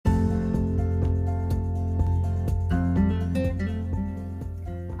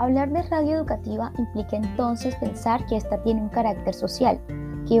Hablar de radio educativa implica entonces pensar que ésta tiene un carácter social,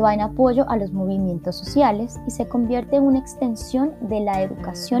 que va en apoyo a los movimientos sociales y se convierte en una extensión de la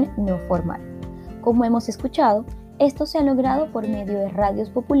educación no formal. Como hemos escuchado, esto se ha logrado por medio de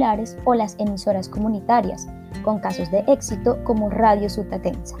radios populares o las emisoras comunitarias, con casos de éxito como Radio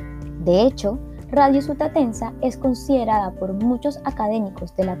Sutatensa. De hecho, Radio Sutatensa es considerada por muchos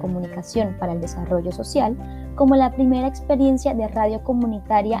académicos de la comunicación para el desarrollo social como la primera experiencia de radio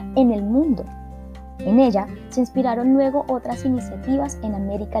comunitaria en el mundo. En ella se inspiraron luego otras iniciativas en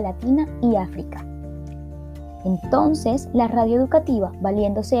América Latina y África. Entonces, la radio educativa,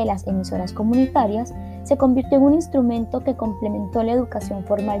 valiéndose de las emisoras comunitarias, se convirtió en un instrumento que complementó la educación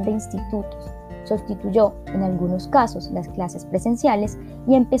formal de institutos, sustituyó en algunos casos las clases presenciales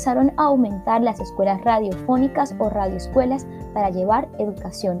y empezaron a aumentar las escuelas radiofónicas o radioescuelas para llevar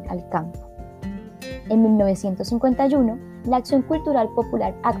educación al campo. En 1951, la Acción Cultural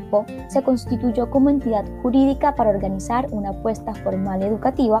Popular ACPO se constituyó como entidad jurídica para organizar una apuesta formal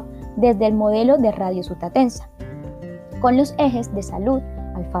educativa desde el modelo de Radio Sutatensa, con los ejes de salud,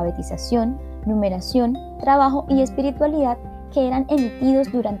 alfabetización, numeración, trabajo y espiritualidad que eran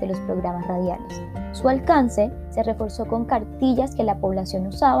emitidos durante los programas radiales. Su alcance se reforzó con cartillas que la población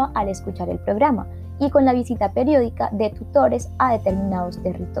usaba al escuchar el programa y con la visita periódica de tutores a determinados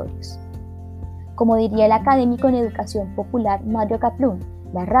territorios. Como diría el académico en educación popular Mario Kaplun,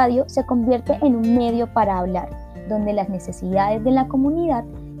 la radio se convierte en un medio para hablar, donde las necesidades de la comunidad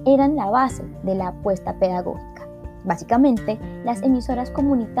eran la base de la apuesta pedagógica. Básicamente, las emisoras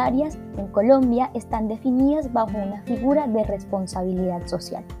comunitarias en Colombia están definidas bajo una figura de responsabilidad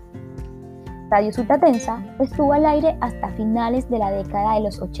social. Radio Sutatensa estuvo al aire hasta finales de la década de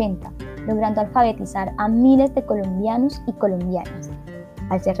los 80, logrando alfabetizar a miles de colombianos y colombianas.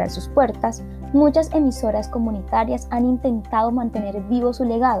 Al cerrar sus puertas, muchas emisoras comunitarias han intentado mantener vivo su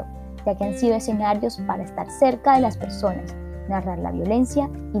legado, ya que han sido escenarios para estar cerca de las personas, narrar la violencia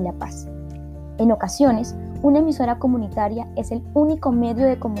y la paz. En ocasiones, una emisora comunitaria es el único medio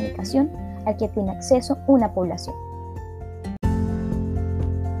de comunicación al que tiene acceso una población.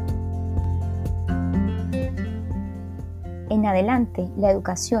 En adelante, la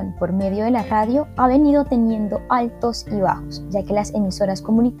educación por medio de la radio ha venido teniendo altos y bajos, ya que las emisoras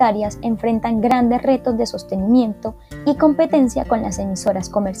comunitarias enfrentan grandes retos de sostenimiento y competencia con las emisoras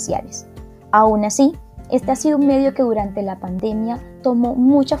comerciales. Aún así, este ha sido un medio que durante la pandemia tomó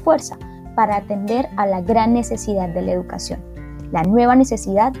mucha fuerza para atender a la gran necesidad de la educación, la nueva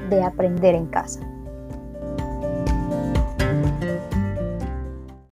necesidad de aprender en casa.